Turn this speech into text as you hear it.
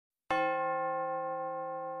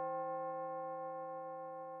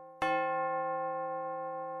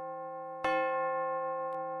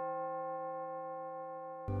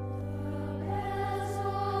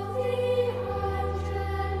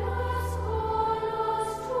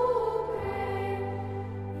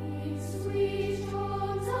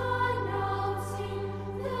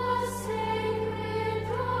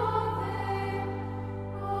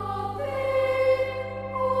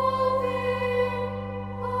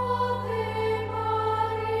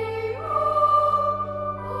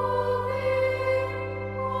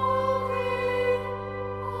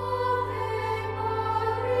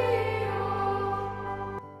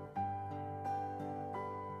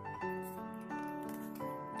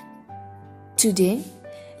Today,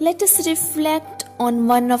 let us reflect on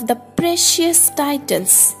one of the precious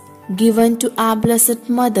titles given to our Blessed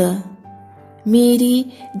Mother,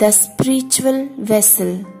 Mary, the spiritual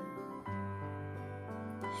vessel.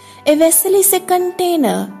 A vessel is a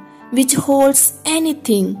container which holds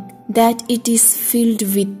anything that it is filled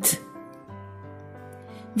with.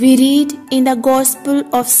 We read in the Gospel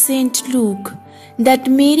of St. Luke that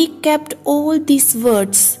Mary kept all these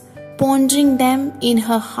words, pondering them in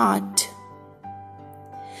her heart.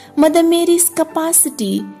 Mother Mary's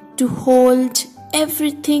capacity to hold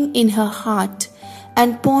everything in her heart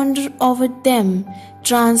and ponder over them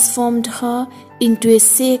transformed her into a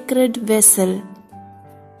sacred vessel.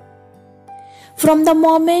 From the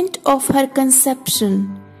moment of her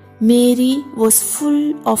conception, Mary was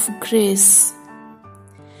full of grace.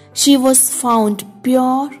 She was found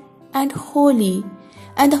pure and holy,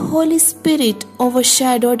 and the Holy Spirit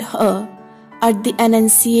overshadowed her at the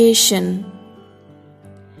Annunciation.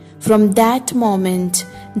 From that moment,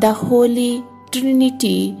 the Holy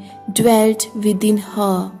Trinity dwelt within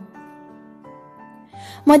her.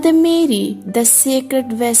 Mother Mary, the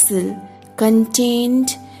sacred vessel,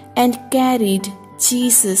 contained and carried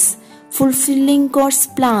Jesus, fulfilling God's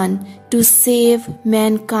plan to save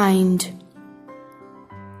mankind.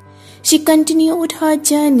 She continued her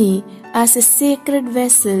journey as a sacred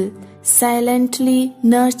vessel, silently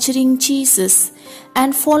nurturing Jesus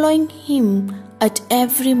and following him at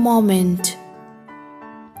every moment.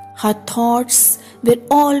 Her thoughts were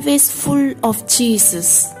always full of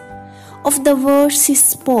Jesus, of the words he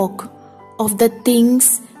spoke, of the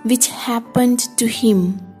things which happened to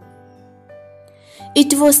him.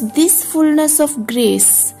 It was this fullness of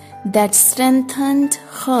grace that strengthened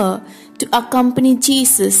her to accompany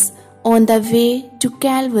Jesus on the way to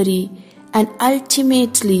Calvary and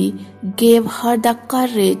ultimately gave her the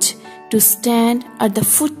courage to stand at the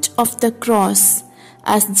foot of the cross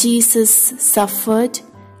as Jesus suffered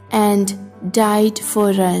and died for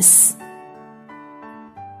us.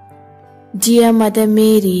 Dear Mother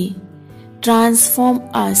Mary, transform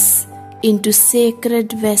us into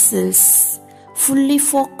sacred vessels, fully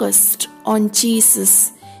focused on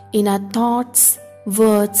Jesus in our thoughts,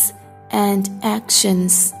 words, and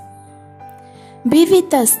actions. Be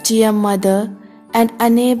with us, dear Mother, and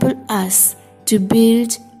enable us to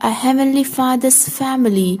build a Heavenly Father's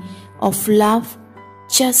family of love,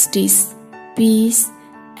 justice, peace,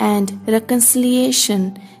 and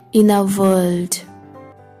reconciliation in our world.